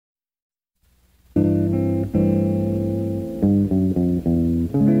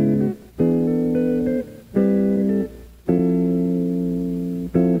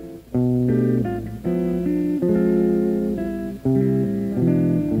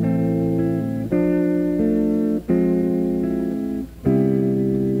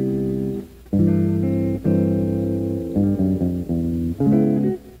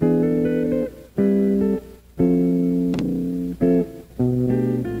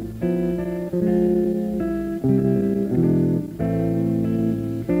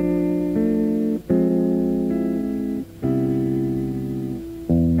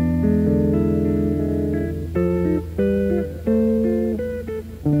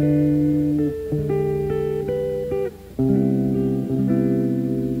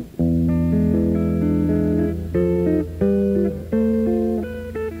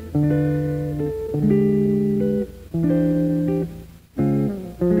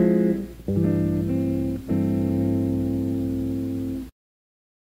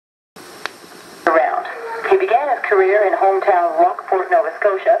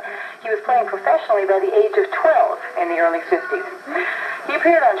he was playing professionally by the age of 12 in the early 50s. He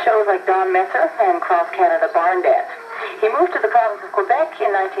appeared on shows like Don Messer and Cross Canada Barn Dance. He moved to the province of Quebec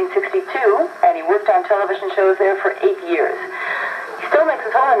in 1962, and he worked on television shows there for 8 years. He still makes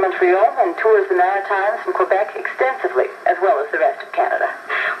his home in Montreal and tours the Maritimes and Quebec extensively, as well as the rest of Canada.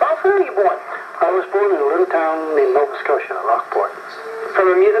 Ralph, where were you born? I was born in a little town in Nova Scotia, Rockport. From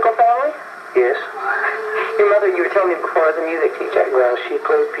a musical family? Yes. Your mother, you were telling me before, was a music teacher. Well, she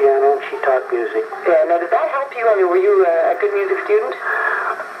played piano and she taught music. Yeah, now, did that help you? I mean, were you a good music student?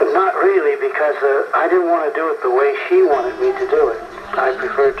 Not really, because I didn't want to do it the way she wanted me to do it. I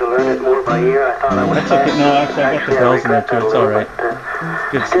preferred to learn it more by ear. I thought I would. That's okay. No, actually, I got the bells in there too. It's all right.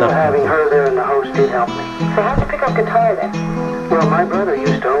 Good still stuff. Having her there in the house did help me. So how'd you pick up guitar then? Well, my brother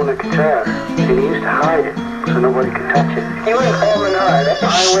used to own a guitar, and he used to hide it so nobody could touch it. You wouldn't call him an hard.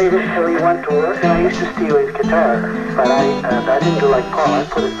 I waited till he went to work, and I used to steal his guitar. But I didn't do like Paul. I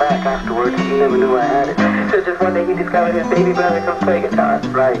put it back afterwards, and he never knew I had it. So just one day he discovered his baby brother could play guitar.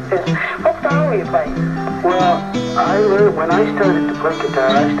 Right. What style were you playing? Well, when I started to play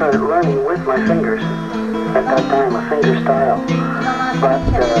guitar, I started learning with my fingers. At that time, a finger style. But,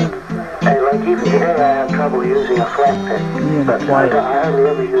 like even today, I have trouble using a flat pick. But I hardly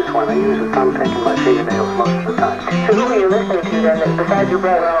ever use one. I use a thumb pick and my fingernails most of the time. So who were you listening to then, besides your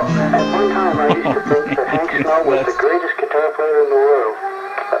brother? Well, at one time, I used to think that Hank Snow was the greatest guitar player in the world.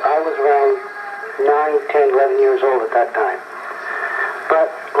 But I was around 9, 10, 11 years old at that time. But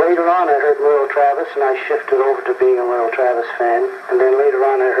later on, I heard Merle Travis, and I shifted over to being a Merle Travis fan. And then later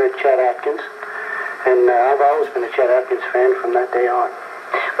on, I heard Chet Atkins. And I've always been a Chet Atkins fan from that day on.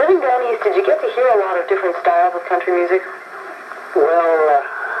 Living down east, did you get to hear a lot of different styles of country music? Well,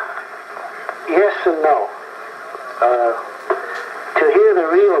 yes and no. To hear the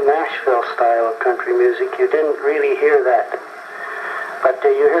real Nashville style of country music, you didn't really hear that. But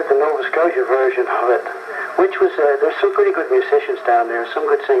you heard the Nova Scotia version of it, which was, there's some pretty good musicians down there, some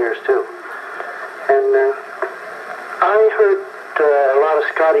good singers too. And I heard a lot of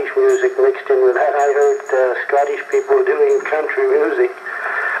Scottish music mixed in with that. I heard Scottish people doing country music,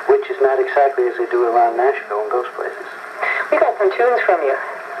 which is not exactly as they do around Nashville and those places. We got some tunes from you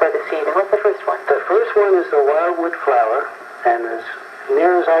for this evening. What's the first one? The first one is the Wildwood Flower, and as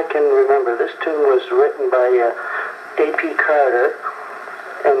near as I can remember, this tune was written by A.P. Carter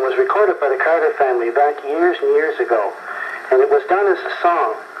and was recorded by the Carter family back years and years ago. And it was done as a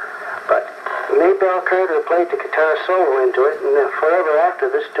song, but Maybelle Carter played the guitar solo into it, and forever after,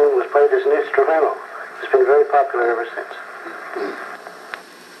 this tune was played as an instrumental. It's been very popular ever since.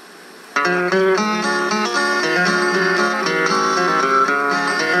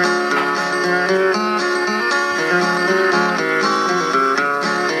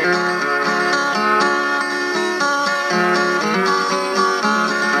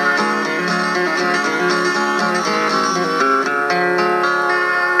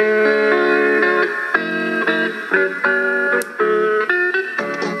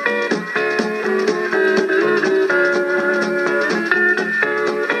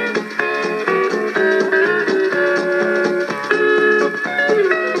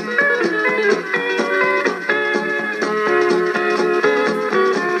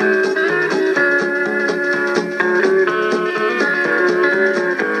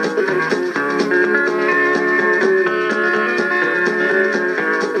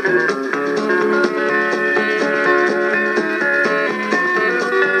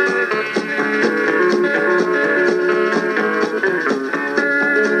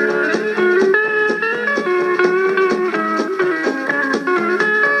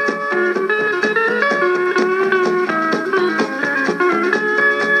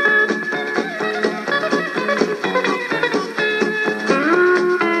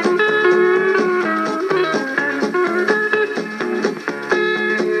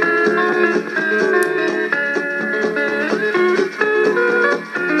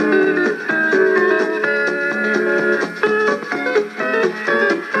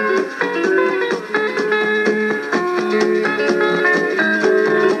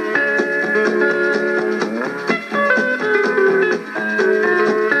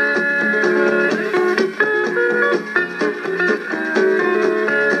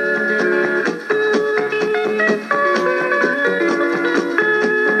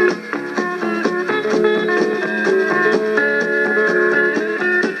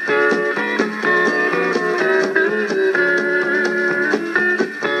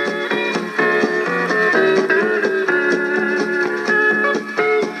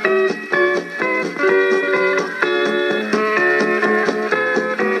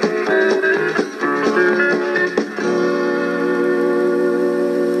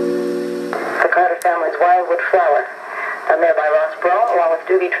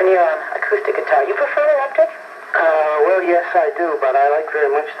 I do, but I like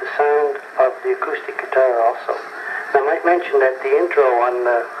very much the sound of the acoustic guitar also. I might mention that the intro on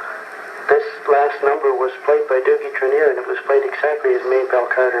this last number was played by Doogie Trenier, and it was played exactly as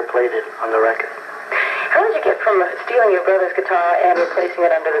Maybelle Carter played it on the record. How did you get from stealing your brother's guitar and replacing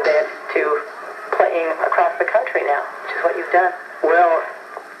it under the bed to playing across the country now, which is what you've done? Well,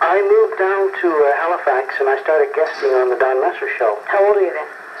 I moved down to Halifax, and I started guesting on the Don Messer show. How old are you then?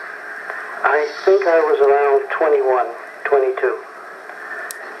 I think I was around 21, 22.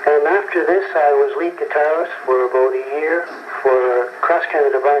 And after this, I was lead guitarist for about a year for Cross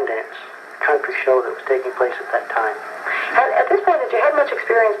Canada Barn Dance, country show that was taking place at that time. At this point, did you have much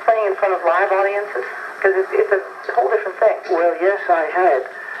experience playing in front of live audiences? Because it's a whole different thing. Well, yes, I had.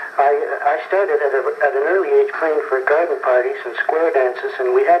 I started at an early age playing for garden parties and square dances,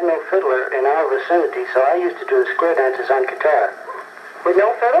 and we had no fiddler in our vicinity, so I used to do the square dances on guitar. With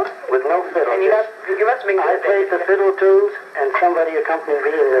no fiddle? With no fiddle. And you must have been good. I played the fiddle tunes, and somebody accompanied me,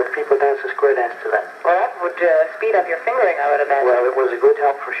 and the people danced the square dance to that. Well, that would speed up your fingering, I would imagine. Well, it was a good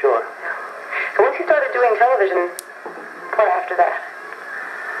help for sure. So once you started doing television, what after that?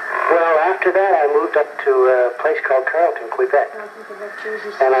 Well, after that, I moved up to a place called Carleton, Quebec.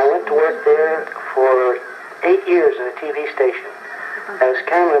 And I went to work there for 8 years in a TV station as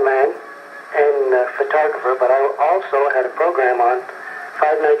cameraman and photographer, but I also had a program on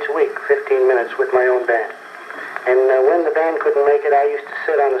 5 nights a week, 15 minutes with my own band. And when the band couldn't make it, I used to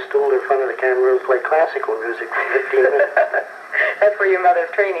sit on a stool in front of the camera and play classical music for 15 minutes. That's where your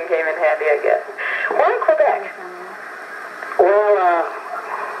mother's training came in handy, I guess. Why Quebec? Well,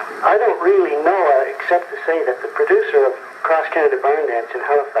 I don't really know, except to say that the producer of Cross Canada Barn Dance in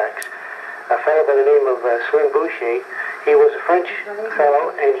Halifax, a fellow by the name of Slim Boucher, he was a French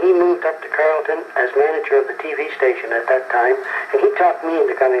fellow, and he moved up to Carleton as manager of the TV station at that time, and he talked me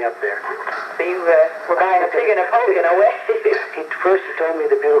into coming up there. So you were buying a pig in a poke in a way. First he told me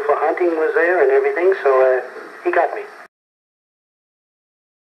the beautiful hunting was there and everything, so he got me.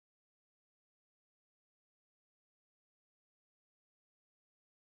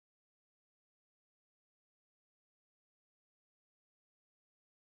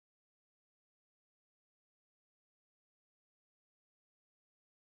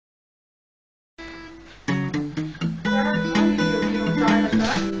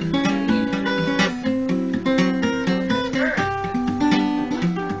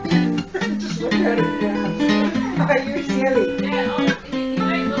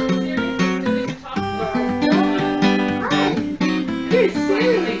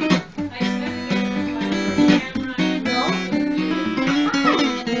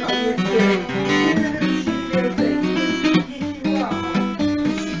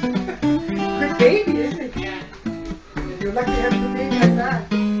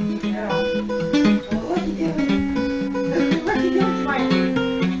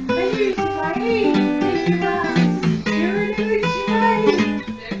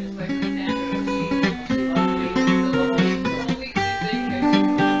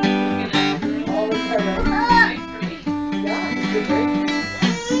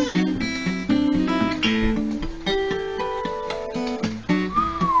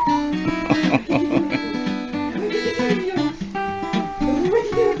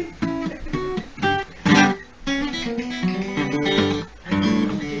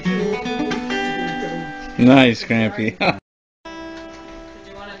 Nice, Grampy. Did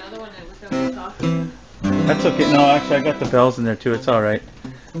you want another one with coffee? That's okay. No, actually, I got the bells in there too. It's all right.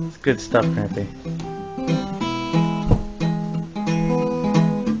 It's good stuff, Grampy.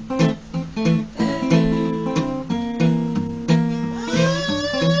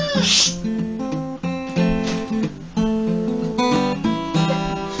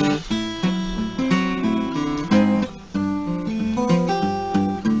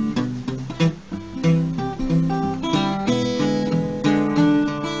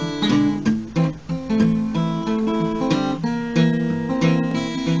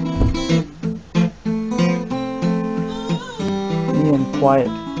 Quiet.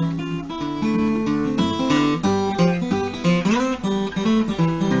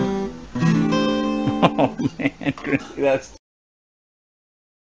 Oh man, that's